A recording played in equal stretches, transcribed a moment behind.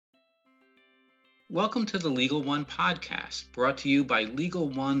Welcome to the Legal One podcast, brought to you by Legal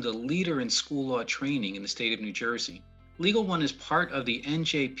One, the leader in school law training in the state of New Jersey. Legal One is part of the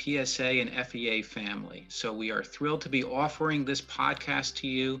NJPSA and FEA family, so we are thrilled to be offering this podcast to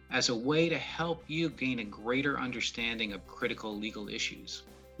you as a way to help you gain a greater understanding of critical legal issues.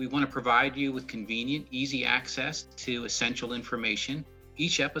 We want to provide you with convenient, easy access to essential information.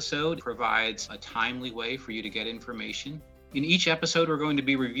 Each episode provides a timely way for you to get information. In each episode, we're going to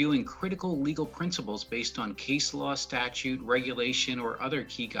be reviewing critical legal principles based on case law, statute, regulation, or other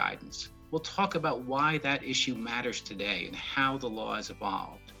key guidance. We'll talk about why that issue matters today and how the law has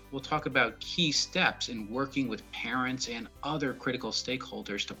evolved. We'll talk about key steps in working with parents and other critical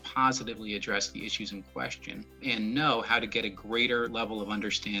stakeholders to positively address the issues in question and know how to get a greater level of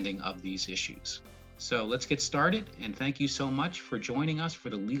understanding of these issues. So let's get started, and thank you so much for joining us for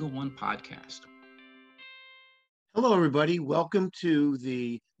the Legal One podcast. Hello, everybody. Welcome to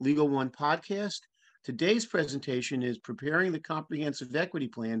the Legal One podcast. Today's presentation is preparing the comprehensive equity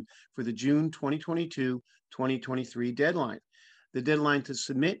plan for the June 2022-2023 deadline. The deadline to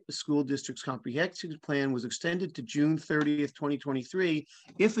submit the school district's comprehensive plan was extended to June 30th, 2023,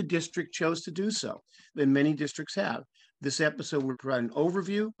 if a district chose to do so, and many districts have. This episode will provide an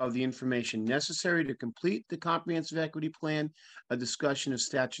overview of the information necessary to complete the comprehensive equity plan. A discussion of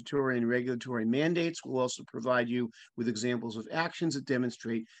statutory and regulatory mandates will also provide you with examples of actions that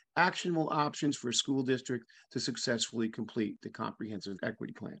demonstrate actionable options for a school district to successfully complete the comprehensive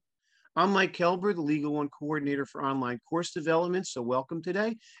equity plan. I'm Mike Kaelber, the Legal One Coordinator for Online Course Development, so welcome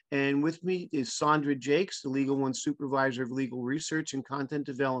today. And with me is Sandra Jacques, the Legal One Supervisor of Legal Research and Content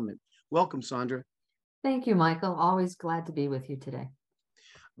Development. Welcome, Sandra. Thank you, Michael. Always glad to be with you today.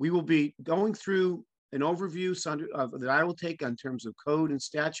 We will be going through an overview, Sandra, that I will take on terms of code and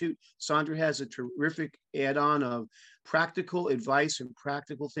statute. Sandra has a terrific add-on of practical advice and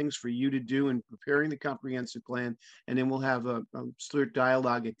practical things for you to do in preparing the comprehensive plan, and then we'll have a slurred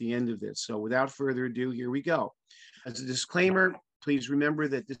dialogue at the end of this. So without further ado, here we go. As a disclaimer, please remember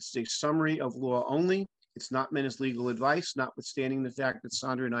that this is a summary of law only. It's not meant as legal advice, notwithstanding the fact that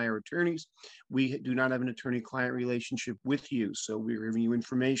Sandra and I are attorneys. We do not have an attorney-client relationship with you, so we're giving you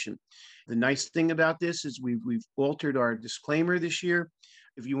information. The nice thing about this is we've altered our disclaimer this year.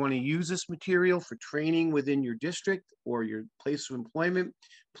 If you want to use this material for training within your district or your place of employment,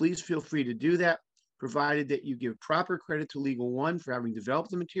 please feel free to do that, provided that you give proper credit to Legal One for having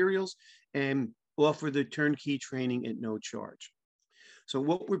developed the materials and offer the turnkey training at no charge. So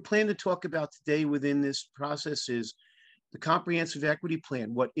what we're planning to talk about today within this process is the comprehensive equity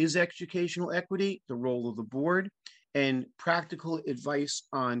plan. What is educational equity, the role of the board, and practical advice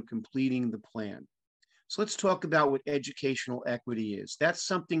on completing the plan. So let's talk about what educational equity is. That's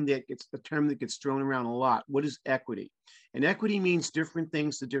something that it's a term that gets thrown around a lot. What is equity? And equity means different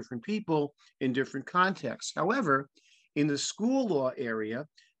things to different people in different contexts. However, in the school law area,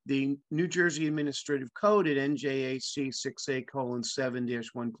 the New Jersey Administrative Code at NJAC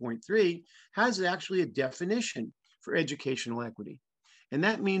 6A:7-1.3 has actually a definition for educational equity. And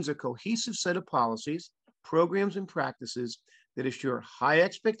that means a cohesive set of policies, programs, and practices that assure high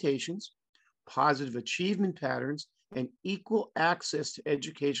expectations, positive achievement patterns, and equal access to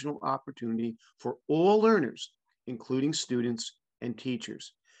educational opportunity for all learners, including students and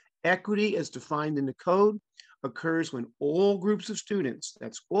teachers. Equity, as defined in the code, occurs when all groups of students,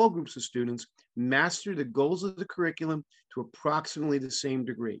 that's all groups of students, master the goals of the curriculum to approximately the same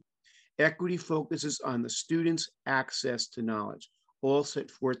degree. Equity focuses on the student's access to knowledge, all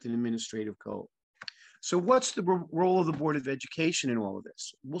set forth in administrative code. So what's the role of the Board of Education in all of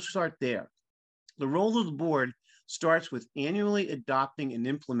this? We'll start there. The role of the board starts with annually adopting and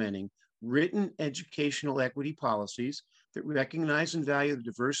implementing written educational equity policies that recognize and value the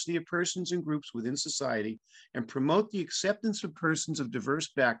diversity of persons and groups within society and promote the acceptance of persons of diverse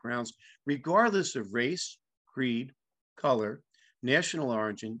backgrounds, regardless of race, creed, color, national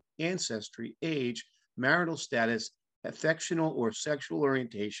origin, ancestry, age, marital status, affectional or sexual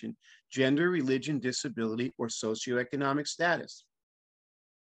orientation, gender, religion, disability, or socioeconomic status.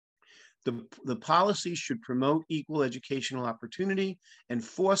 The policies should promote equal educational opportunity and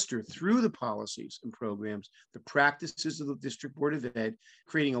foster through the policies and programs the practices of the District Board of Ed,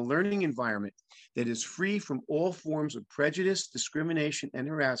 creating a learning environment that is free from all forms of prejudice, discrimination, and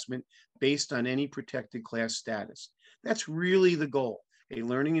harassment based on any protected class status. That's really the goal, a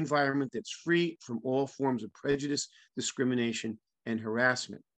learning environment that's free from all forms of prejudice, discrimination, and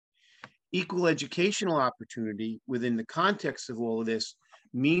harassment. Equal educational opportunity within the context of all of this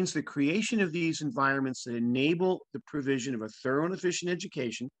means the creation of these environments that enable the provision of a thorough and efficient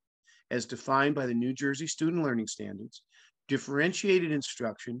education as defined by the New Jersey Student Learning Standards, differentiated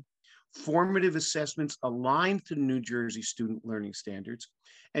instruction, formative assessments aligned to New Jersey student learning standards,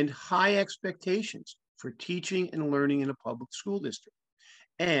 and high expectations for teaching and learning in a public school district.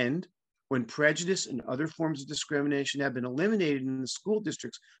 And when prejudice and other forms of discrimination have been eliminated in the school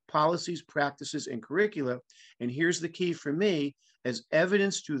district's policies, practices, and curricula, and here's the key for me, as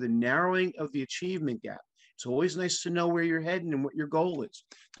evidence through the narrowing of the achievement gap. It's always nice to know where you're heading and what your goal is.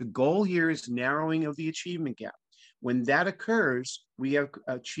 The goal here is narrowing of the achievement gap. When that occurs, we have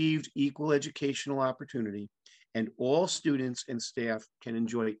achieved equal educational opportunity, and all students and staff can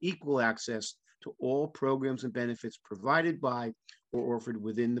enjoy equal access to all programs and benefits provided by or offered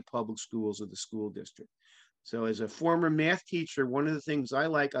within the public schools of the school district. So as a former math teacher, one of the things I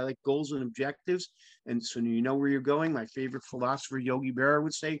like goals and objectives. And so you know where you're going. My favorite philosopher, Yogi Berra,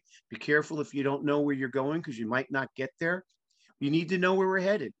 would say, be careful if you don't know where you're going because you might not get there. You need to know where we're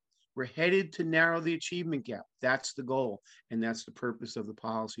headed. We're headed to narrow the achievement gap. That's the goal. And that's the purpose of the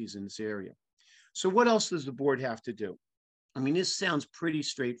policies in this area. So what else does the board have to do? I mean, this sounds pretty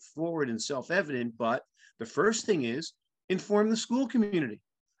straightforward and self-evident, but the first thing is inform the school community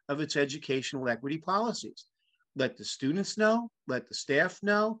of its educational equity policies. Let the students know, let the staff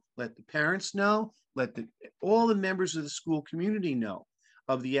know, let the parents know, let all the members of the school community know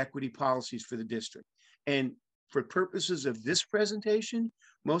of the equity policies for the district. And for purposes of this presentation,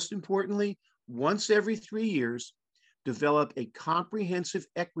 most importantly, once every 3 years, develop a comprehensive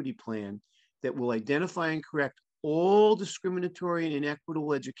equity plan that will identify and correct all discriminatory and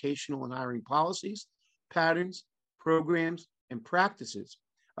inequitable educational and hiring policies, patterns, programs, and practices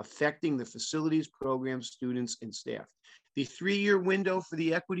affecting the facilities, programs, students, and staff. The 3-year window for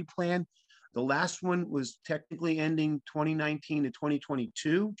the equity plan, the last one was technically ending 2019 to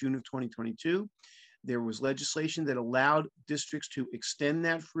 2022, June of 2022. There was legislation that allowed districts to extend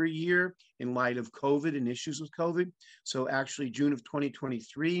that for a year in light of COVID and issues with COVID. So actually June of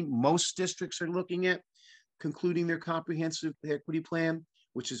 2023, most districts are looking at concluding their comprehensive equity plan,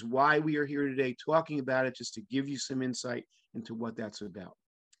 which is why we are here today talking about it, just to give you some insight into what that's about.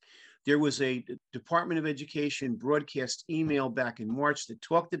 There was a Department of Education broadcast email back in March that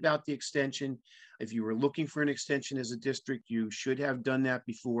talked about the extension. If you were looking for an extension as a district, you should have done that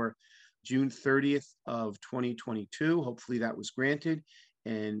before June 30th of 2022. Hopefully that was granted.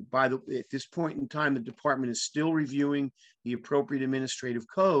 And at this point in time, the department is still reviewing the appropriate administrative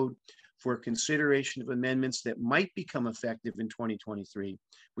code for consideration of amendments that might become effective in 2023,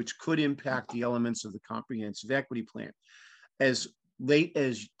 which could impact the elements of the comprehensive equity plan. As late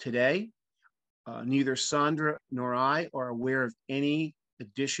as today, neither Sandra nor I are aware of any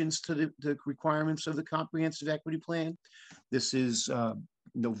additions to the requirements of the comprehensive equity plan. This is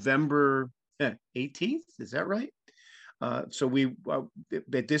November 18th, is that right? So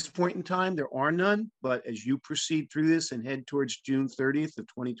at this point in time, there are none, but as you proceed through this and head towards June 30th of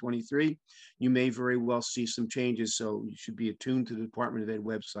 2023, you may very well see some changes. So you should be attuned to the Department of Ed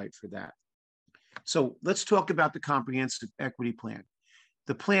website for that. So let's talk about the comprehensive equity plan.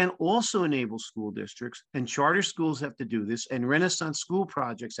 The plan also enables school districts, and charter schools have to do this, and Renaissance school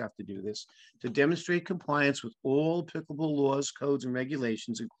projects have to do this, to demonstrate compliance with all applicable laws, codes, and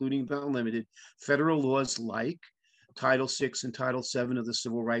regulations, including but not limited federal laws like Title VI and Title VII of the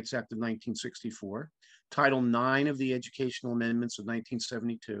Civil Rights Act of 1964, Title IX of the Educational Amendments of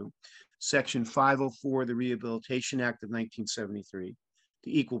 1972, Section 504 of the Rehabilitation Act of 1973,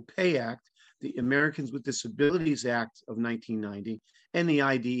 the Equal Pay Act, the Americans with Disabilities Act of 1990, and the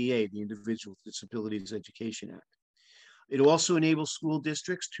IDEA, the Individuals with Disabilities Education Act. It also enables school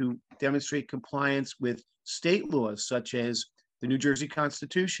districts to demonstrate compliance with state laws such as the New Jersey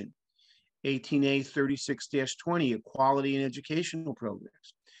Constitution, 18A 36-20, equality in educational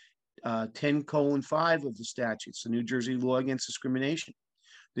programs, 10:5 of the statutes, the New Jersey Law Against Discrimination,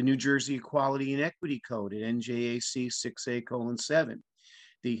 the New Jersey Equality and Equity Code at NJAC 6A:7,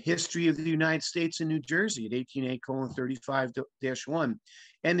 the history of the United States and New Jersey at 18A:35-1,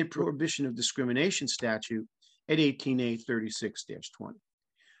 and the prohibition of discrimination statute at 18A 36-20.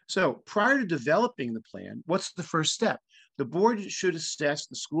 So prior to developing the plan, what's the first step? The board should assess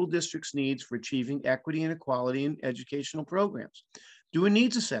the school district's needs for achieving equity and equality in educational programs. Do a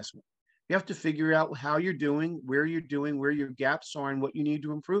needs assessment. You have to figure out how you're doing, where your gaps are, and what you need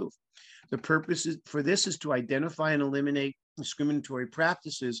to improve. The purpose for this is to identify and eliminate discriminatory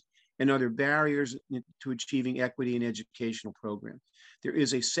practices and other barriers to achieving equity in educational programs. There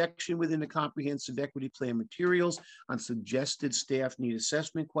is a section within the comprehensive equity plan materials on suggested staff need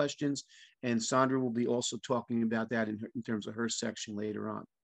assessment questions, and Sandra will be also talking about that in terms of her section later on.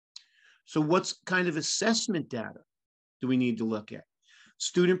 So what kind of assessment data do we need to look at?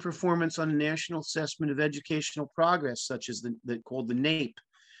 Student performance on a National Assessment of Educational Progress, such as called the NAEP.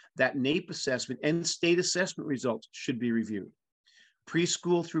 That NAEP assessment and state assessment results should be reviewed.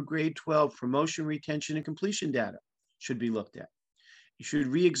 Preschool through grade 12 promotion, retention, and completion data should be looked at. You should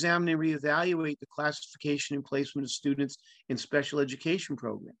re-examine and reevaluate the classification and placement of students in special education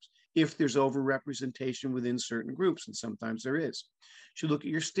programs if there's overrepresentation within certain groups, and sometimes there is. You should look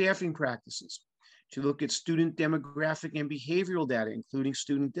at your staffing practices. You should look at student demographic and behavioral data, including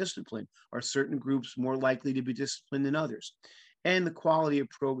student discipline. Are certain groups more likely to be disciplined than others? And the quality of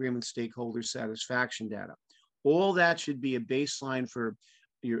program and stakeholder satisfaction data. All that should be a baseline for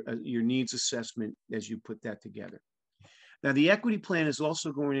your needs assessment as you put that together. Now, the equity plan is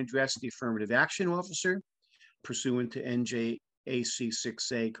also going to address the affirmative action officer pursuant to NJAC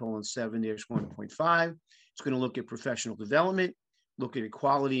 6A:7-1.5. It's going to look at professional development, look at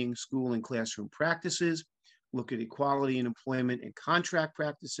equality in school and classroom practices, look at equality in employment and contract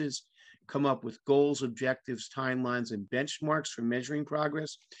practices, come up with goals, objectives, timelines, and benchmarks for measuring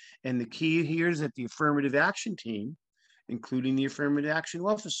progress. And the key here is that the affirmative action team, including the affirmative action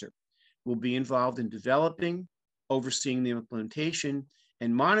officer, will be involved in developing, overseeing the implementation,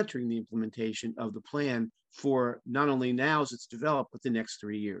 and monitoring the implementation of the plan for not only now as it's developed, but the next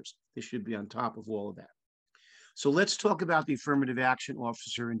 3 years. They should be on top of all of that. So let's talk about the affirmative action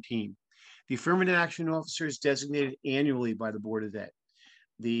officer and team. The affirmative action officer is designated annually by the Board of Ed.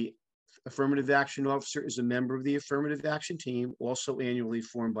 The affirmative action officer is a member of the affirmative action team, also annually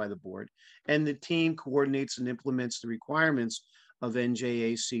formed by the board, and the team coordinates and implements the requirements of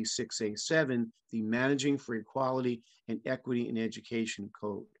NJAC 6A:7, the Managing for Equality and Equity in Education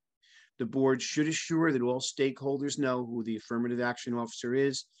Code. The board should assure that all stakeholders know who the affirmative action officer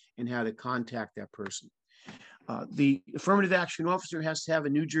is and how to contact that person. The affirmative action officer has to have a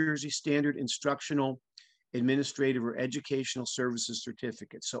New Jersey standard instructional, administrative, or educational services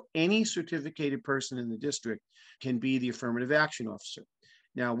certificate. So any certificated person in the district can be the affirmative action officer.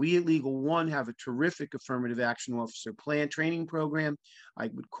 Now, we at Legal One have a terrific affirmative action officer plan training program. I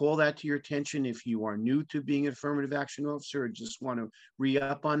would call that to your attention if you are new to being an affirmative action officer or just want to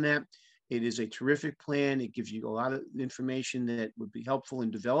re-up on that. It is a terrific plan. It gives you a lot of information that would be helpful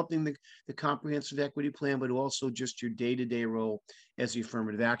in developing the comprehensive equity plan, but also just your day-to-day role as the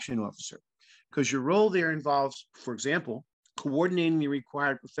affirmative action officer. Because your role there involves, for example, coordinating the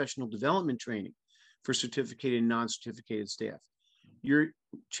required professional development training for certificated and non-certificated staff. You're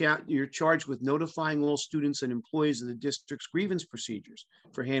charged with notifying all students and employees of the district's grievance procedures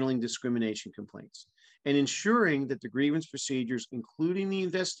for handling discrimination complaints and ensuring that the grievance procedures, including the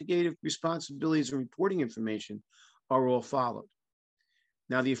investigative responsibilities and reporting information, are all followed.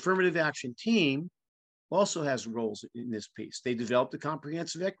 Now, the affirmative action team also has roles in this piece. They develop the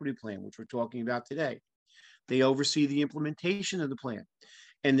comprehensive equity plan, which we're talking about today. They oversee the implementation of the plan,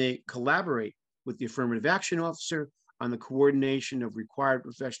 and they collaborate with the affirmative action officer on the coordination of required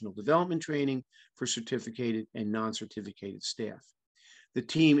professional development training for certificated and non-certificated staff. The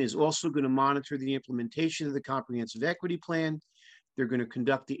team is also going to monitor the implementation of the comprehensive equity plan. They're going to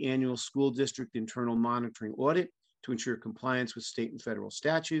conduct the annual school district internal monitoring audit to ensure compliance with state and federal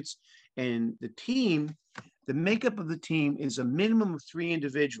statutes. And the team, the makeup of the team is a minimum of 3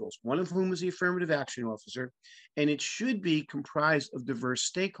 individuals, one of whom is the affirmative action officer, and it should be comprised of diverse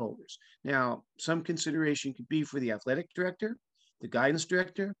stakeholders. Now, some consideration could be for the athletic director, the guidance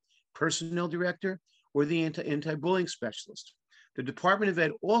director, personnel director, or the anti-bullying specialist. The Department of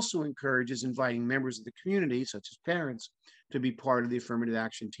Ed also encourages inviting members of the community, such as parents, to be part of the affirmative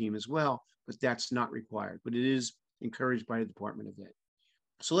action team as well, but that's not required, but it is encouraged by the Department of Ed.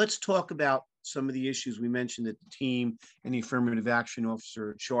 So let's talk about some of the issues we mentioned that the team and the affirmative action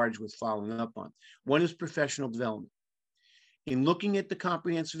officer are charged with following up on. One is professional development. In looking at the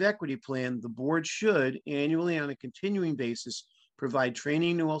comprehensive equity plan, the board should annually on a continuing basis provide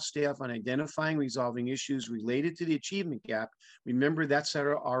training to all staff on identifying, resolving issues related to the achievement gap. Remember, that's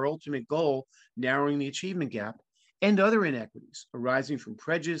our ultimate goal, narrowing the achievement gap, and other inequities arising from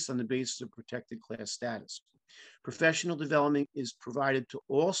prejudice on the basis of protected class status. Professional development is provided to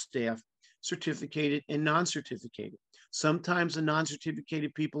all staff, certificated and non-certificated. Sometimes the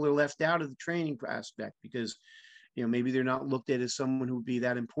non-certificated people are left out of the training aspect because maybe they're not looked at as someone who would be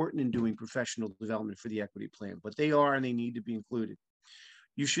that important in doing professional development for the equity plan, but they are and they need to be included.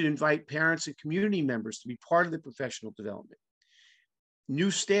 You should invite parents and community members to be part of the professional development.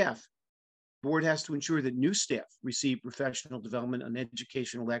 New staff, board has to ensure that new staff receive professional development on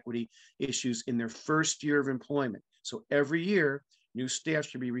educational equity issues in their first year of employment. So every year, new staff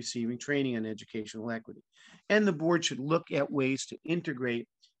should be receiving training on educational equity. And the board should look at ways to integrate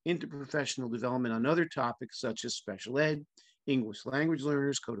into professional development on other topics such as special ed, English language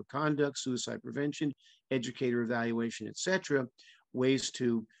learners, code of conduct, suicide prevention, educator evaluation, etc., ways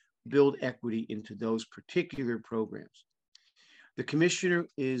to build equity into those particular programs. The commissioner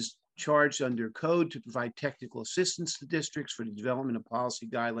is charged under code to provide technical assistance to districts for the development of policy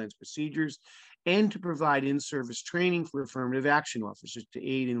guidelines, procedures, and to provide in-service training for affirmative action officers to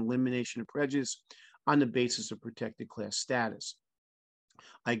aid in elimination of prejudice on the basis of protected class status.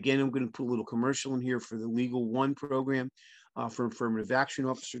 Again, I'm going to put a little commercial in here for the Legal One program for affirmative action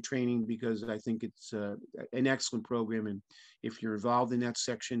officer training, because I think it's an excellent program. And if you're involved in that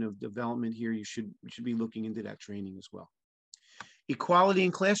section of development here, you should be looking into that training as well. Equality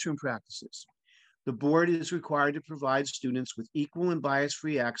in classroom practices. The board is required to provide students with equal and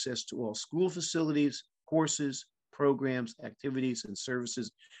bias-free access to all school facilities, courses, programs, activities, and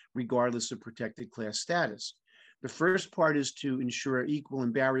services, regardless of protected class status. The first part is to ensure equal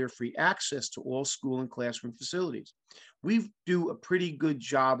and barrier-free access to all school and classroom facilities. We do a pretty good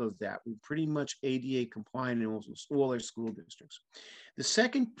job of that. We're pretty much ADA compliant in all our school districts. The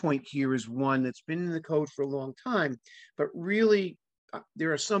second point here is one that's been in the code for a long time, but really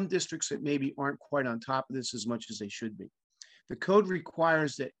there are some districts that maybe aren't quite on top of this as much as they should be. The code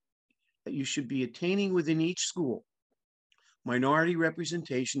requires that you should be attaining within each school minority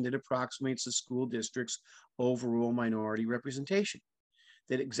representation that approximates the school district's overall minority representation.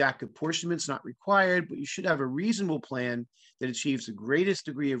 That exact apportionment is not required, but you should have a reasonable plan that achieves the greatest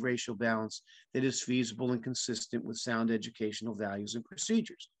degree of racial balance that is feasible and consistent with sound educational values and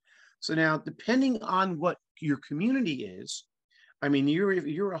procedures. So now, depending on what your community is, I mean,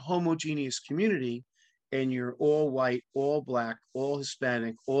 you're a homogeneous community and you're all white, all Black, all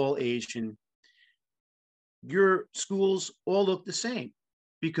Hispanic, all Asian, your schools all look the same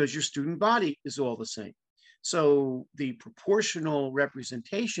because your student body is all the same. So the proportional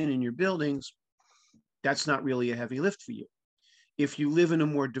representation in your buildings, that's not really a heavy lift for you. If you live in a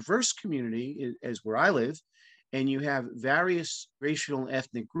more diverse community, as where I live, and you have various racial and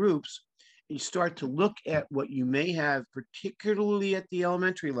ethnic groups, you start to look at what you may have, particularly at the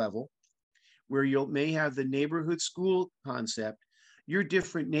elementary level, where you may have the neighborhood school concept. Your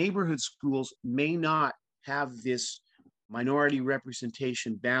different neighborhood schools may not have this minority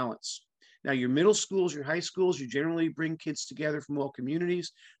representation balance. Now, your middle schools, your high schools, you generally bring kids together from all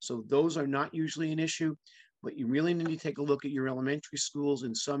communities, so those are not usually an issue, but you really need to take a look at your elementary schools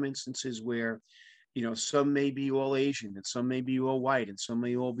in some instances where, you know, some may be all Asian and some may be all white and some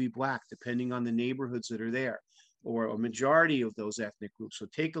may all be Black, depending on the neighborhoods that are there, or a majority of those ethnic groups. So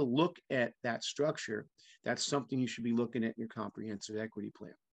take a look at that structure. That's something you should be looking at in your comprehensive equity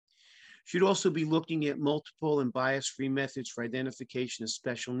plan. Should also be looking at multiple and bias-free methods for identification of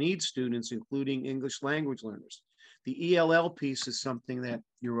special needs students, including English language learners. The ELL piece is something that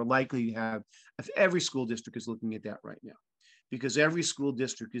you're likely to have, if every school district is looking at that right now, because every school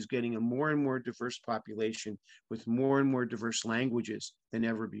district is getting a more and more diverse population with more and more diverse languages than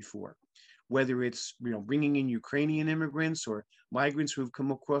ever before. Whether it's, you know, bringing in Ukrainian immigrants or migrants who have come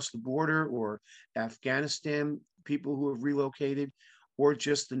across the border, or Afghanistan people who have relocated, or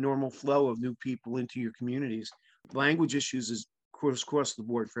just the normal flow of new people into your communities. Language issues is across the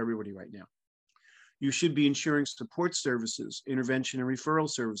board for everybody right now. You should be ensuring support services, intervention and referral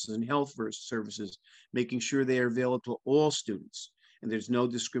services, and health services, making sure they are available to all students and there's no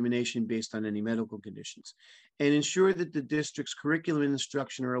discrimination based on any medical conditions. And ensure that the district's curriculum and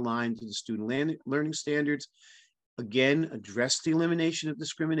instruction are aligned to the student learning standards. Again, address the elimination of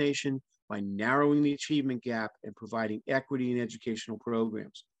discrimination by narrowing the achievement gap and providing equity in educational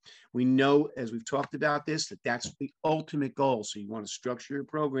programs. We know, as we've talked about this, that that's the ultimate goal. So you want to structure your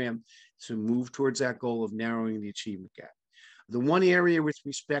program to move towards that goal of narrowing the achievement gap. The one area with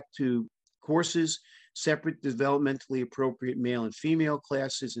respect to courses, separate developmentally appropriate male and female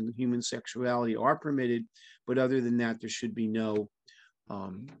classes in human sexuality are permitted, but other than that, there should be no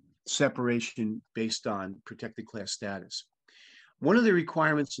separation based on protected class status. One of the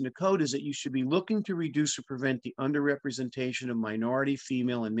requirements in the code is that you should be looking to reduce or prevent the underrepresentation of minority,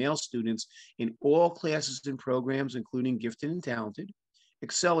 female, and male students in all classes and programs, including gifted and talented,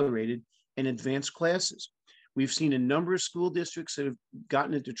 accelerated, and advanced classes. We've seen a number of school districts that have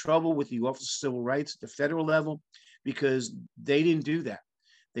gotten into trouble with the Office of Civil Rights at the federal level because they didn't do that.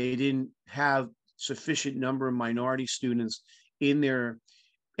 They didn't have sufficient number of minority students in their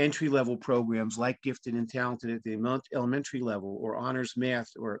entry-level programs like gifted and talented at the elementary level, or honors math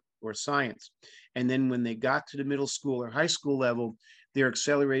or science. And then when they got to the middle school or high school level, their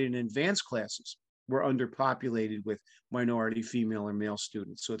accelerated and advanced classes were underpopulated with minority female or male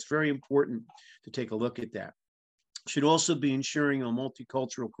students. So it's very important to take a look at that. Should also be ensuring a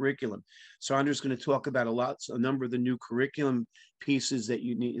multicultural curriculum. Sandra's going to talk about a number of the new curriculum pieces that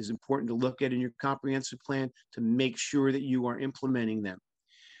you need, is important to look at in your comprehensive plan to make sure that you are implementing them.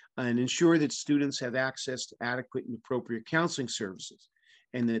 and ensure that students have access to adequate and appropriate counseling services,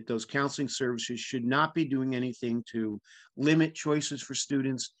 and that those counseling services should not be doing anything to limit choices for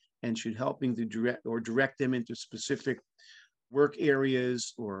students and should helping to direct them into specific work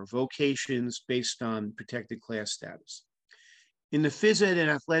areas or vocations based on protected class status. In the phys ed and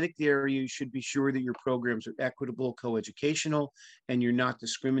athletic area, you should be sure that your programs are equitable, coeducational, and you're not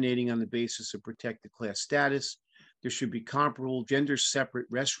discriminating on the basis of protected class status. There should be comparable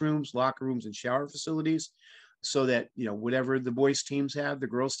gender-separate restrooms, locker rooms, and shower facilities, so that, whatever the boys' teams have, the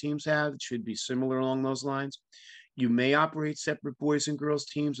girls' teams have, it should be similar along those lines. You may operate separate boys and girls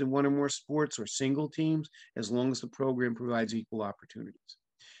teams in one or more sports or single teams, as long as the program provides equal opportunities.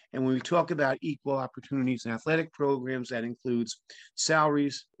 And when we talk about equal opportunities in athletic programs, that includes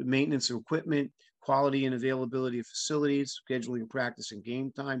salaries, maintenance of equipment, quality and availability of facilities, scheduling of practice and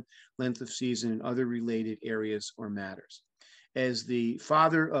game time, length of season, and other related areas or matters. As the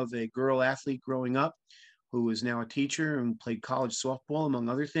father of a girl athlete growing up, who is now a teacher and played college softball, among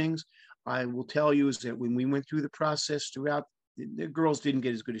other things, I will tell you is that when we went through the process throughout, the girls didn't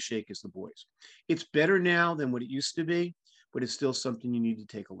get as good a shake as the boys. It's better now than what it used to be, but it's still something you need to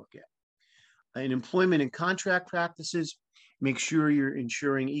take a look at. In employment and contract practices, make sure you're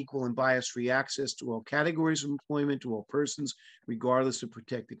ensuring equal and bias-free access to all categories of employment to all persons, regardless of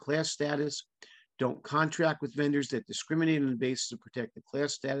protected class status. Don't contract with vendors that discriminate on the basis of protected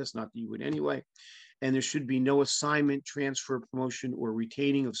class status, not that you would anyway. And there should be no assignment, transfer, promotion, or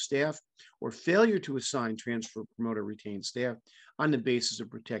retaining of staff, or failure to assign, transfer, promote, or retain staff on the basis of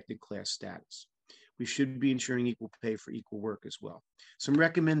protected class status. We should be ensuring equal pay for equal work as well. Some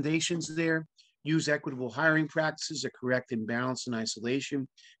recommendations there: use equitable hiring practices that correct imbalance and isolation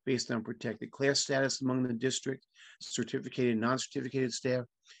based on protected class status among the district, certificated and non-certificated staff,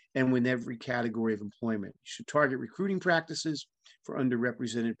 and within every category of employment. You should target recruiting practices for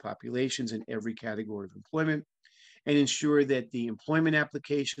underrepresented populations in every category of employment, and ensure that the employment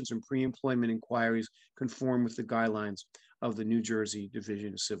applications and pre-employment inquiries conform with the guidelines of the New Jersey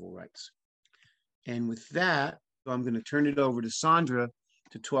Division of Civil Rights. And with that, I'm going to turn it over to Sandra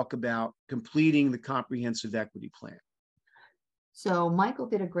to talk about completing the comprehensive equity plan. So Michael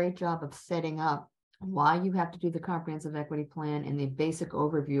did a great job of setting up why you have to do the comprehensive equity plan and the basic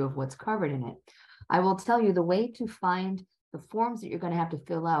overview of what's covered in it. I will tell you the way to find the forms that you're going to have to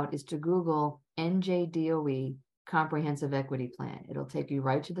fill out is to Google NJDOE comprehensive equity plan. It'll take you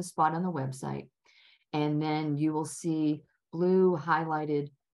right to the spot on the website, and then you will see blue highlighted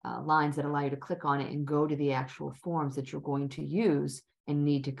lines that allow you to click on it and go to the actual forms that you're going to use and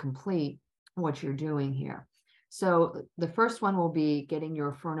need to complete what you're doing here. So the first one will be getting your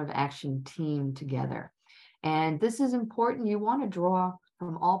affirmative action team together. And this is important. You want to draw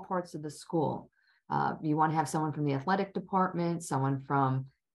from all parts of the school. You want to have someone from the athletic department, someone from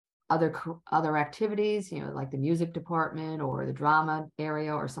other activities, like the music department or the drama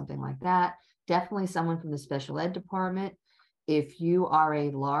area or something like that. Definitely someone from the special ed department. If you are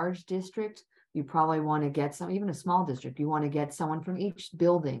a large district, you probably want to get even a small district, you want to get someone from each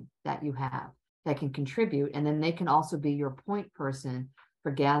building that you have that can contribute. And then they can also be your point person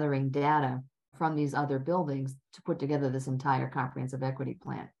for gathering data from these other buildings to put together this entire comprehensive equity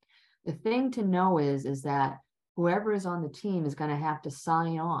plan. The thing to know is that whoever is on the team is going to have to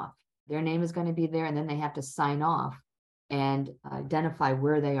sign off. Their name is going to be there, and then they have to sign off and identify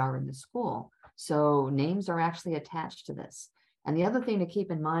where they are in the school. So names are actually attached to this. And the other thing to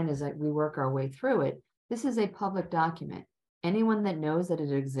keep in mind is that we work our way through it. This is a public document. Anyone that knows that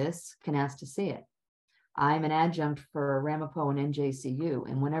it exists can ask to see it. I'm an adjunct for Ramapo and NJCU,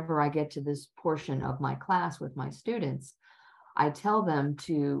 and whenever I get to this portion of my class with my students, I tell them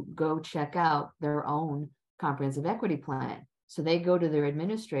to go check out their own comprehensive equity plan. So they go to their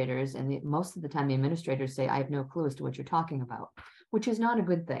administrators, and most of the time the administrators say, I have no clue as to what you're talking about, which is not a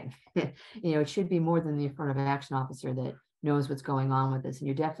good thing. It should be more than the affirmative action officer that knows what's going on with this. And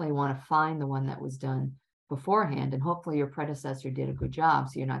you definitely want to find the one that was done beforehand, and hopefully your predecessor did a good job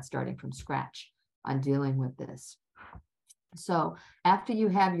so you're not starting from scratch on dealing with this. So after you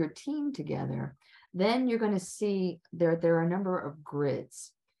have your team together, then you're going to see there are a number of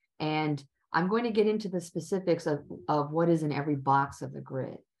grids, and I'm going to get into the specifics of what is in every box of the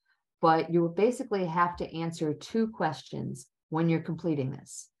grid, but you will basically have to answer 2 questions when you're completing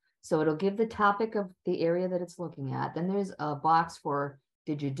this. So it'll give the topic of the area that it's looking at. Then there's a box for,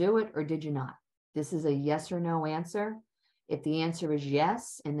 did you do it or did you not? This is a yes or no answer. If the answer is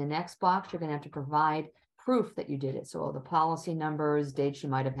yes, in the next box, you're going to have to provide proof that you did it. So all the policy numbers, dates you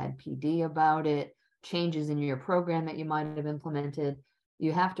might have had PD about it, changes in your program that you might have implemented,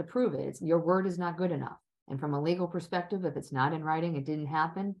 you have to prove it. Your word is not good enough. And from a legal perspective, if it's not in writing, it didn't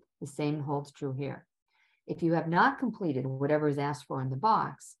happen, the same holds true here. If you have not completed whatever is asked for in the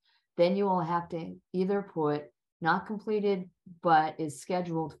box, then you will have to either put not completed, but is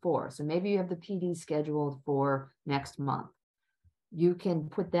scheduled for. So maybe you have the PD scheduled for next month. You can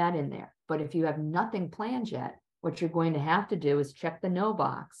put that in there. But if you have nothing planned yet, what you're going to have to do is check the no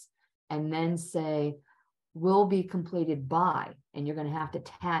box and then say, will be completed by, and you're going to have to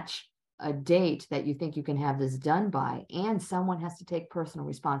attach a date that you think you can have this done by, and someone has to take personal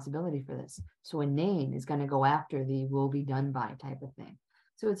responsibility for this. So a name is going to go after the will be done by type of thing.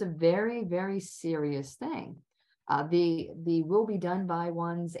 So it's a very, very serious thing. The will be done by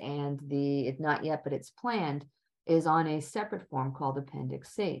ones and the it's not yet, but it's planned is on a separate form called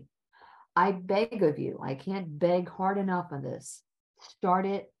Appendix C. I beg of you, I can't beg hard enough on this. Start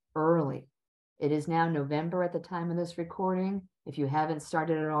it early. It is now November at the time of this recording. If you haven't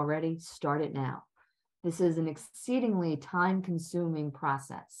started it already, start it now. This is an exceedingly time-consuming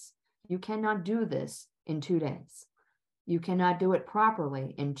process. You cannot do this in 2 days. You cannot do it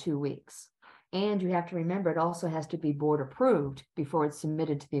properly in 2 weeks. And you have to remember it also has to be board approved before it's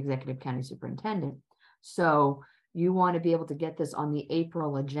submitted to the executive county superintendent. So you want to be able to get this on the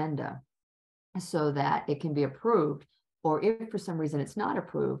April agenda so that it can be approved. Or if for some reason it's not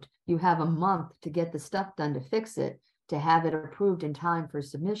approved, you have a month to get the stuff done to fix it, to have it approved in time for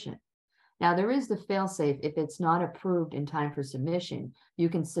submission. Now, there is the fail-safe. If it's not approved in time for submission, you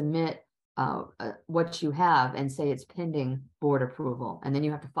can submit what you have and say it's pending board approval. And then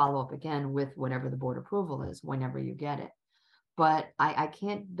you have to follow up again with whatever the board approval is whenever you get it. But I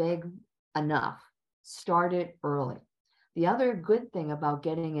can't beg enough. Start it early. The other good thing about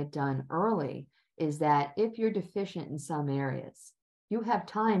getting it done early is that if you're deficient in some areas, you have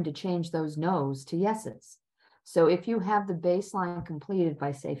time to change those no's to yeses. So if you have the baseline completed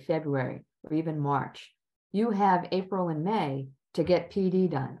by, say, February or even March, you have April and May to get PD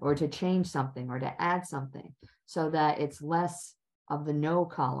done or to change something or to add something so that it's less of the no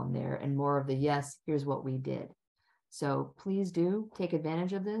column there and more of the yes, here's what we did. So please do take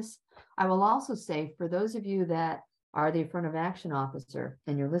advantage of this. I will also say for those of you that are the affirmative action officer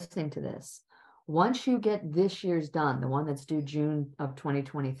and you're listening to this, once you get this year's done, the one that's due June of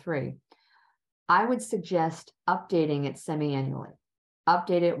 2023, I would suggest updating it semi-annually.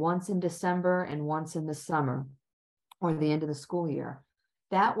 Update it once in December and once in the summer or the end of the school year.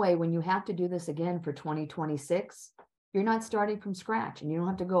 That way, when you have to do this again for 2026, you're not starting from scratch and you don't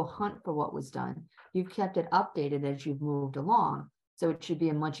have to go hunt for what was done. You've kept it updated as you've moved along. So it should be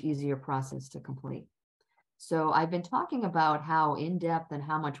a much easier process to complete. So I've been talking about how in-depth and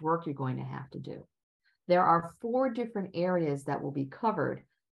how much work you're going to have to do. There are 4 different areas that will be covered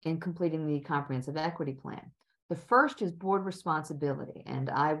in completing the comprehensive equity plan. The first is board responsibility, and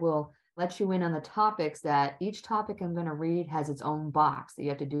I will let you in on the topics that each topic I'm going to read has its own box that you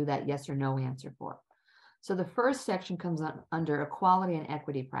have to do that yes or no answer for. So the first section comes under equality and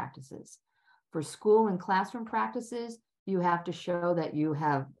equity practices. For school and classroom practices, you have to show that you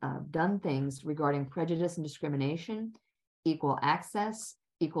have done things regarding prejudice and discrimination, equal access,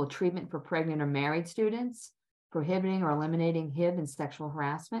 equal treatment for pregnant or married students, prohibiting or eliminating HIV and sexual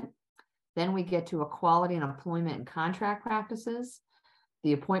harassment. Then we get to equality in employment and contract practices,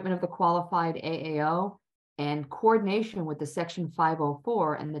 the appointment of the qualified AAO, and coordination with the Section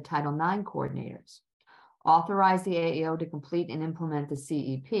 504 and the Title IX coordinators. Authorize the AAO to complete and implement the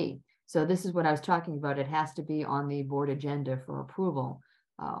CEP. So this is what I was talking about. It has to be on the board agenda for approval.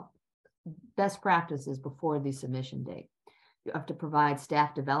 Best practices before the submission date. You have to provide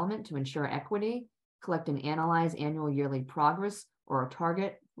staff development to ensure equity, collect and analyze annual yearly progress or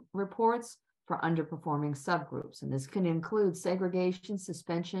target reports for underperforming subgroups. And this can include segregation,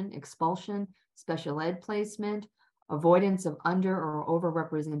 suspension, expulsion, special ed placement, avoidance of under or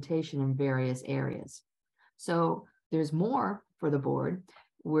overrepresentation in various areas. So there's more for the board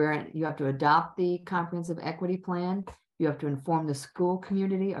where you have to adopt the comprehensive equity plan. You have to inform the school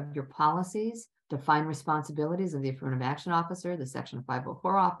community of your policies, define responsibilities of the affirmative action officer, the Section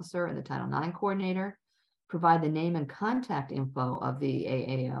 504 officer, and the Title IX coordinator, provide the name and contact info of the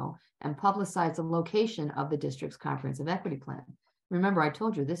AAO, and publicize the location of the district's comprehensive equity plan. Remember, I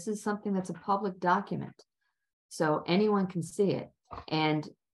told you this is something that's a public document, so anyone can see it. And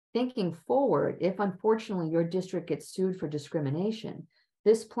thinking forward, if unfortunately your district gets sued for discrimination,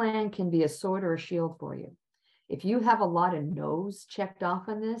 this plan can be a sword or a shield for you. If you have a lot of no's checked off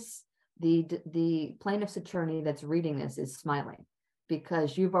on this, the plaintiff's attorney that's reading this is smiling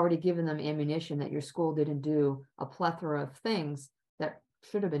because you've already given them ammunition that your school didn't do a plethora of things that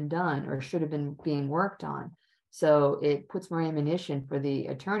should have been done or should have been being worked on. So it puts more ammunition for the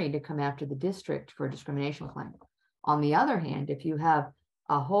attorney to come after the district for a discrimination claim. On the other hand, if you have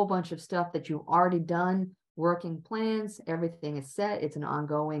a whole bunch of stuff that you've already done, working plans, everything is set, it's an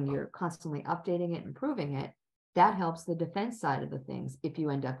ongoing, you're constantly updating it, improving it, that helps the defense side of the things if you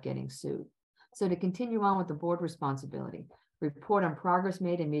end up getting sued. So to continue on with the board responsibility, report on progress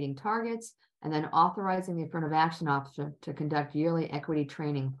made in meeting targets, and then authorizing the affirmative action officer to conduct yearly equity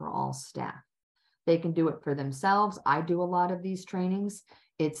training for all staff. They can do it for themselves. I do a lot of these trainings.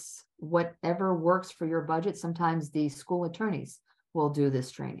 It's whatever works for your budget. Sometimes the school attorneys will do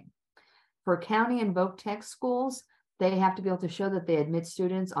this training. For county and voc tech schools, they have to be able to show that they admit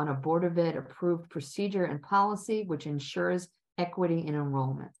students on a Board of Ed approved procedure and policy, which ensures equity in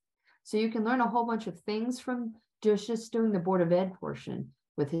enrollment. So you can learn a whole bunch of things from just doing the Board of Ed portion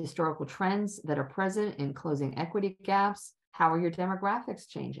with historical trends that are present in closing equity gaps. How are your demographics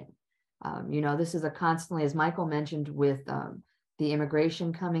changing? This is a constantly, as Michael mentioned, with the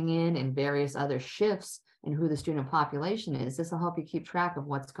immigration coming in and various other shifts in who the student population is. This will help you keep track of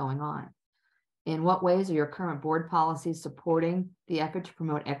what's going on. In what ways are your current board policies supporting the effort to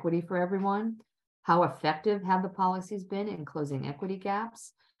promote equity for everyone? How effective have the policies been in closing equity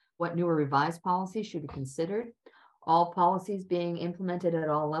gaps? What new or revised policies should be considered? All policies being implemented at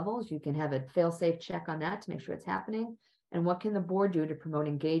all levels. You can have a fail-safe check on that to make sure it's happening. And what can the board do to promote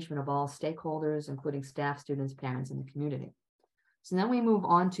engagement of all stakeholders, including staff, students, parents, and the community? So then we move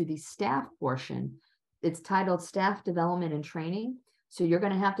on to the staff portion. It's titled Staff Development and Training. So you're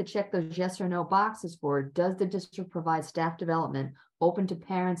going to have to check those yes or no boxes for, does the district provide staff development open to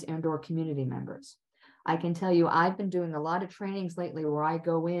parents and or community members? I can tell you, I've been doing a lot of trainings lately where I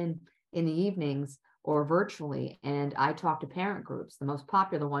go in the evenings or virtually, and I talk to parent groups. The most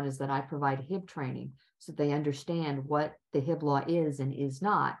popular one is that I provide HIB training so they understand what the HIB law is and is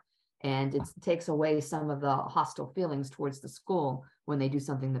not. And it takes away some of the hostile feelings towards the school when they do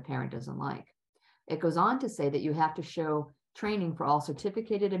something the parent doesn't like. It goes on to say that you have to show training for all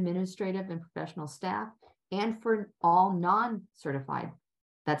certificated administrative and professional staff and for all non-certified.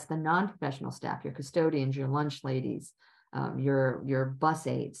 That's the non-professional staff, your custodians, your lunch ladies, your bus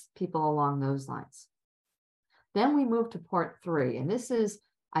aides, people along those lines. Then we move to part 3, and this is,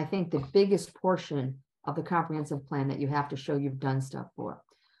 I think, the biggest portion of the comprehensive plan that you have to show you've done stuff for.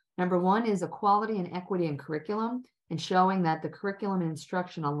 Number 1 is equality and equity in curriculum and showing that the curriculum and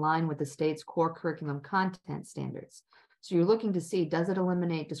instruction align with the state's core curriculum content standards. So you're looking to see, does it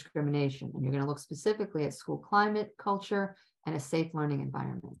eliminate discrimination? And you're going to look specifically at school climate, culture, and a safe learning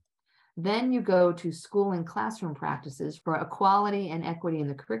environment. Then you go to school and classroom practices for equality and equity in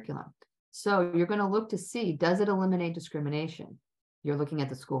the curriculum. So you're going to look to see, does it eliminate discrimination? You're looking at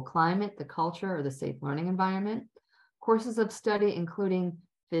the school climate, the culture, or the safe learning environment. Courses of study including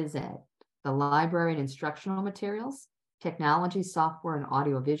phys ed, the library and instructional materials, technology, software, and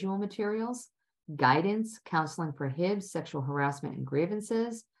audiovisual materials, guidance, counseling for HIBs, sexual harassment and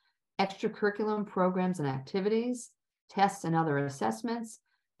grievances, extracurriculum programs and activities, tests and other assessments,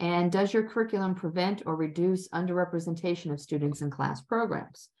 and does your curriculum prevent or reduce underrepresentation of students in class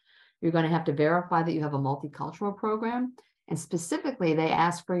programs? You're going to have to verify that you have a multicultural program, and specifically they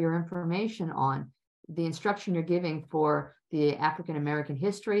ask for your information on the instruction you're giving for the African American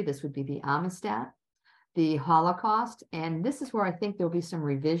history. This would be the Amistad, the Holocaust, and this is where I think there'll be some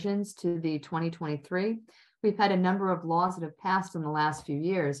revisions to the 2023. We've had a number of laws that have passed in the last few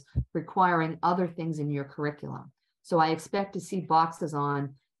years requiring other things in your curriculum. So I expect to see boxes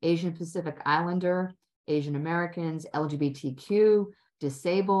on Asian Pacific Islander, Asian Americans, LGBTQ,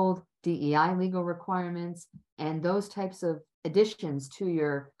 disabled, DEI legal requirements, and those types of additions to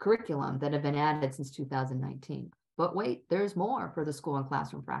your curriculum that have been added since 2019. But wait, there's more for the school and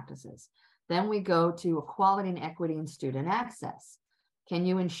classroom practices. Then we go to equality and equity in student access. Can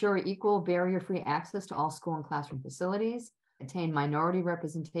you ensure equal barrier-free access to all school and classroom facilities? Attain minority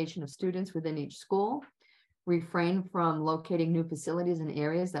representation of students within each school? Refrain from locating new facilities in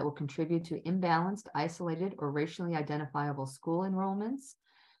areas that will contribute to imbalanced, isolated, or racially identifiable school enrollments?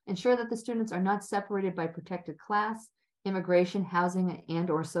 Ensure that the students are not separated by protected class, immigration, housing, and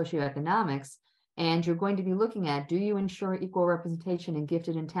or socioeconomics. And you're going to be looking at, do you ensure equal representation in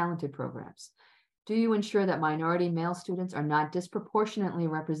gifted and talented programs? Do you ensure that minority male students are not disproportionately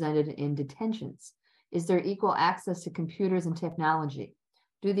represented in detentions? Is there equal access to computers and technology?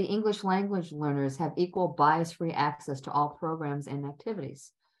 Do the English language learners have equal bias-free access to all programs and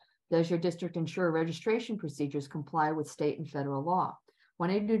activities? Does your district ensure registration procedures comply with state and federal law? When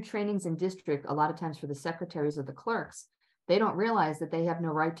I do trainings in district, a lot of times for the secretaries or the clerks, they don't realize that they have no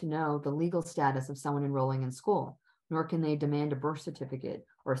right to know the legal status of someone enrolling in school, nor can they demand a birth certificate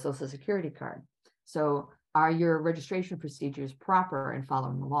or a social security card. So Are your registration procedures proper and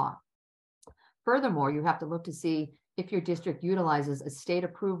following the law? Furthermore, you have to look to see if your district utilizes a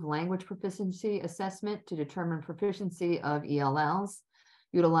state-approved language proficiency assessment to determine proficiency of ELLs,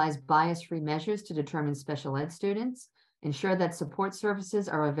 utilize bias-free measures to determine special ed students, ensure that support services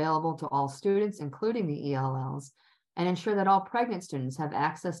are available to all students, including the ELLs, and ensure that all pregnant students have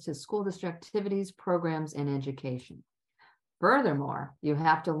access to school district activities, programs, and education. Furthermore, you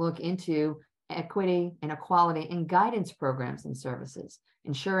have to look into equity and equality in guidance programs and services,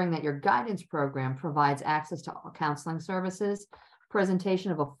 ensuring that your guidance program provides access to counseling services,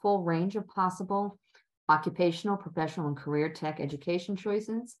 presentation of a full range of possible occupational, professional, and career tech education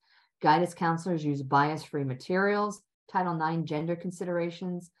choices. Guidance counselors use bias-free materials, Title IX gender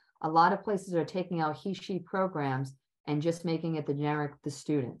considerations. A lot of places are taking out he/she programs and just making it the generic the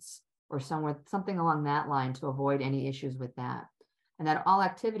students, or something along that line to avoid any issues with that. And that all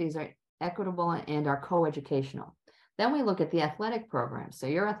activities are equitable and are co-educational. Then we look at the athletic program. So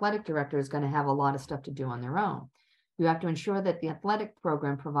your athletic director is going to have a lot of stuff to do on their own. You have to ensure that the athletic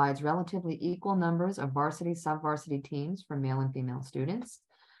program provides relatively equal numbers of varsity, sub-varsity teams for male and female students,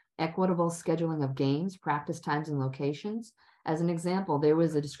 equitable scheduling of games, practice times, and locations. As an example, there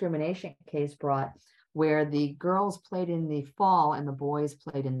was a discrimination case brought where the girls played in the fall and the boys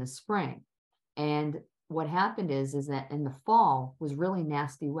played in the spring. And what happened is that in the fall was really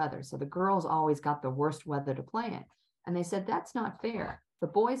nasty weather. So the girls always got the worst weather to play in. And they said, that's not fair. The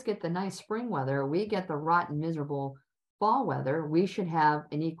boys get the nice spring weather. We get the rotten, miserable fall weather. We should have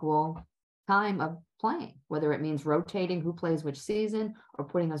an equal time of playing, whether it means rotating who plays which season, or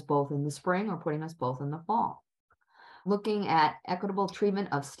putting us both in the spring, or putting us both in the fall. Looking at equitable treatment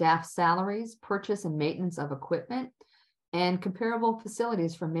of staff salaries, purchase and maintenance of equipment, and comparable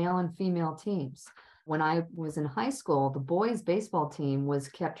facilities for male and female teams. When I was in high school, the boys' baseball team was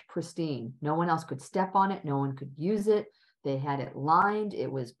kept pristine. No one else could step on it. No one could use it. They had it lined.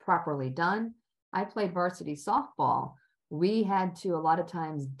 It was properly done. I played varsity softball. We had to, a lot of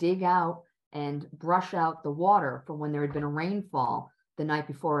times, dig out and brush out the water from when there had been a rainfall the night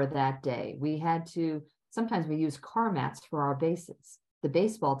before or that day. We had to, sometimes we used car mats for our bases. The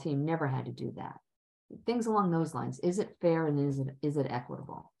baseball team never had to do that. Things along those lines. Is it fair and is it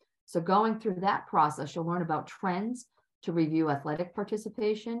equitable? So going through that process, you'll learn about trends to review athletic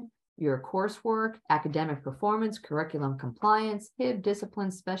participation, your coursework, academic performance, curriculum compliance, HIB,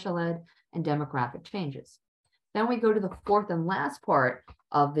 discipline, special ed, and demographic changes. Then we go to the fourth and last part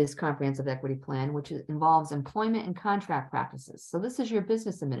of this comprehensive equity plan, which involves employment and contract practices. So this is your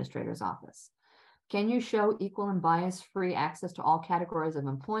business administrator's office. Can you show equal and bias-free access to all categories of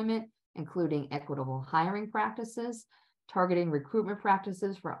employment, including equitable hiring practices, targeting recruitment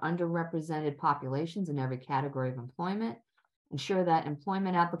practices for underrepresented populations in every category of employment, ensure that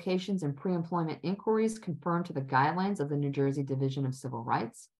employment applications and pre-employment inquiries conform to the guidelines of the New Jersey Division of Civil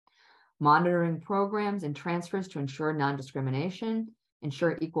Rights, monitoring programs and transfers to ensure non-discrimination,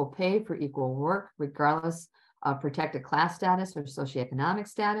 ensure equal pay for equal work, regardless of protected class status or socioeconomic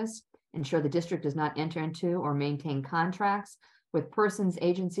status, ensure the district does not enter into or maintain contracts with persons,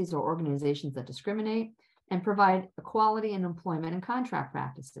 agencies, or organizations that discriminate, and provide equality in employment and contract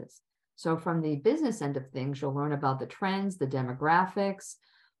practices. So from the business end of things, you'll learn about the trends, the demographics,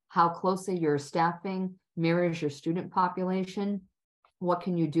 how closely your staffing mirrors your student population, what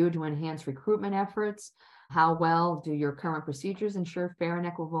can you do to enhance recruitment efforts, how well do your current procedures ensure fair and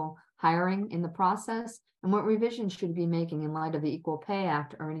equitable hiring in the process, and what revisions should you be making in light of the Equal Pay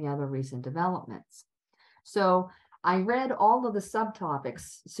Act or any other recent developments. So I read all of the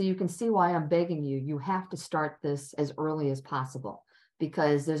subtopics, so you can see why I'm begging you. You have to start this as early as possible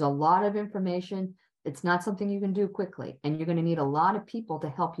because there's a lot of information. It's not something you can do quickly, and you're going to need a lot of people to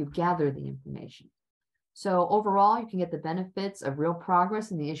help you gather the information. So overall, you can get the benefits of real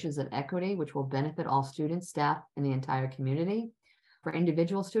progress in the issues of equity, which will benefit all students, staff, and the entire community. For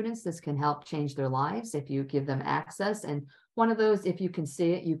individual students, this can help change their lives if you give them access. And one of those, if you can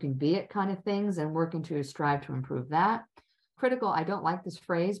see it, you can be it kind of things, and working to strive to improve that. Critical, I don't like this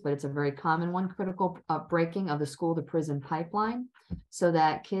phrase, but it's a very common one, critical breaking of the school to prison pipeline, so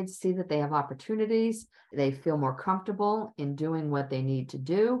that kids see that they have opportunities, they feel more comfortable in doing what they need to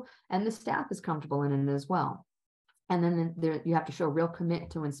do, and the staff is comfortable in it as well. And then you have to show real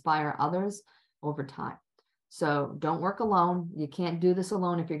commitment to inspire others over time. So don't work alone. You can't do this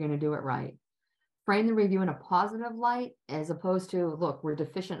alone if you're going to do it right. Frame the review in a positive light, as opposed to, look, we're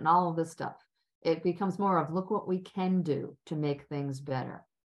deficient in all of this stuff. It becomes more of, look what we can do to make things better.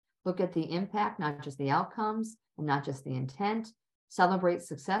 Look at the impact, not just the outcomes, and not just the intent. Celebrate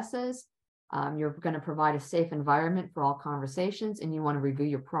successes. You're going to provide a safe environment for all conversations, and you want to review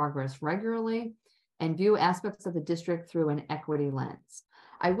your progress regularly. and view aspects of the district through an equity lens.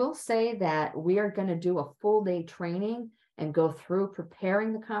 I will say that we are going to do a full day training and go through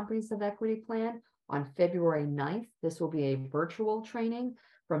preparing the comprehensive equity plan on February 9th. This will be a virtual training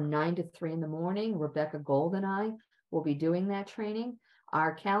from 9 to 3 in the morning. Rebecca Gold and I will be doing that training.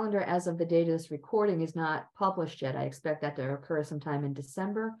 Our calendar as of the date of this recording is not published yet. I expect that to occur sometime in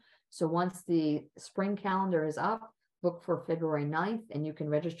December. So once the spring calendar is up, look for February 9th and you can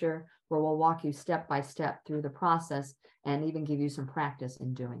register, where we'll walk you step by step through the process and even give you some practice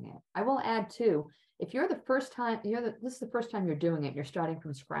in doing it. I will add too, if you're the first time, this is the first time you're doing it, you're starting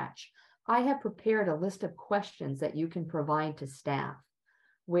from scratch, I have prepared a list of questions that you can provide to staff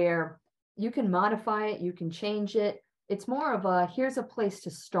where you can modify it, you can change it. It's more of a, here's a place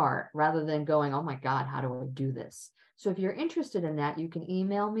to start rather than going, oh my God, how do I do this? So if you're interested in that, you can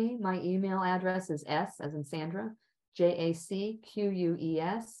email me. My email address is S as in Sandra,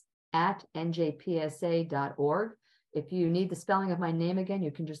 JACQUES @njpsa.org. If you need the spelling of my name again,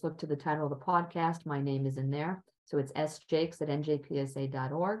 you can just look to the title of the podcast. My name is in there. So it's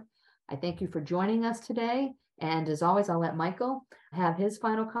sjakes@njpsa.org. I thank you for joining us today. And as always, I'll let Michael have his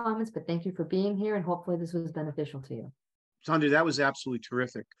final comments, but thank you for being here. And hopefully this was beneficial to you. Sandra, that was absolutely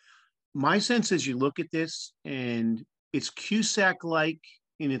terrific. My sense is you look at this and it's CUSAC-like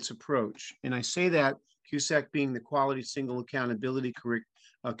in its approach. And I say that CUSAC being the Quality Single Accountability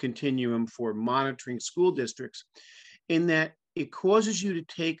Continuum for monitoring school districts, in that it causes you to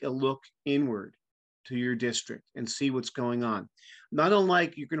take a look inward to your district and see what's going on. Not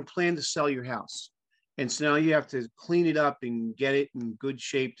unlike you're going to plan to sell your house. And so now you have to clean it up and get it in good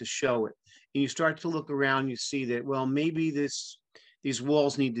shape to show it. And you start to look around, you see that, well, maybe these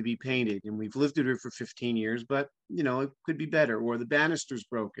walls need to be painted and we've lived here for 15 years, but it could be better, or the banister's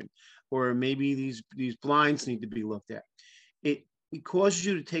broken, or maybe these blinds need to be looked at. It causes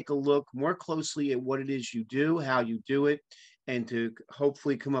you to take a look more closely at what it is you do, how you do it, and to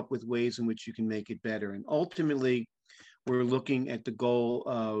hopefully come up with ways in which you can make it better. And ultimately, we're looking at the goal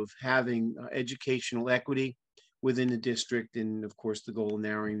of having educational equity within the district, and of course, the goal of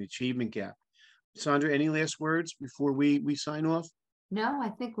narrowing the achievement gap. Sandra, any last words before we sign off? No,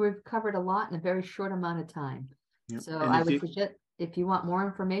 I think we've covered a lot in a very short amount of time. Yep. So I would suggest, if you want more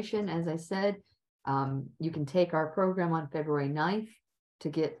information, as I said, you can take our program on February 9th to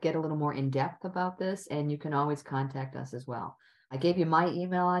get a little more in depth about this, and you can always contact us as well. I gave you my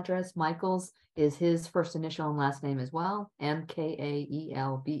email address. Michael's is his first initial and last name as well,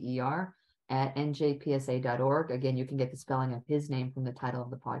 MKAELBER @njpsa.org. Again, you can get the spelling of his name from the title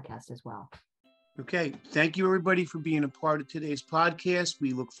of the podcast as well. Okay. Thank you, everybody, for being a part of today's podcast.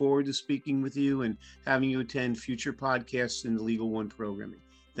 We look forward to speaking with you and having you attend future podcasts in the Legal One programming.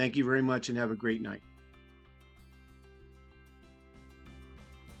 Thank you very much and have a great night.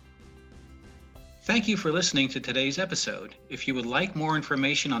 Thank you for listening to today's episode. If you would like more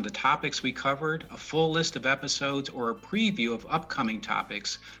information on the topics we covered, a full list of episodes, or a preview of upcoming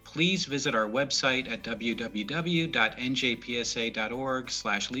topics, please visit our website at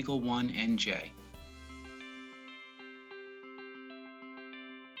www.njpsa.org/legal1nj.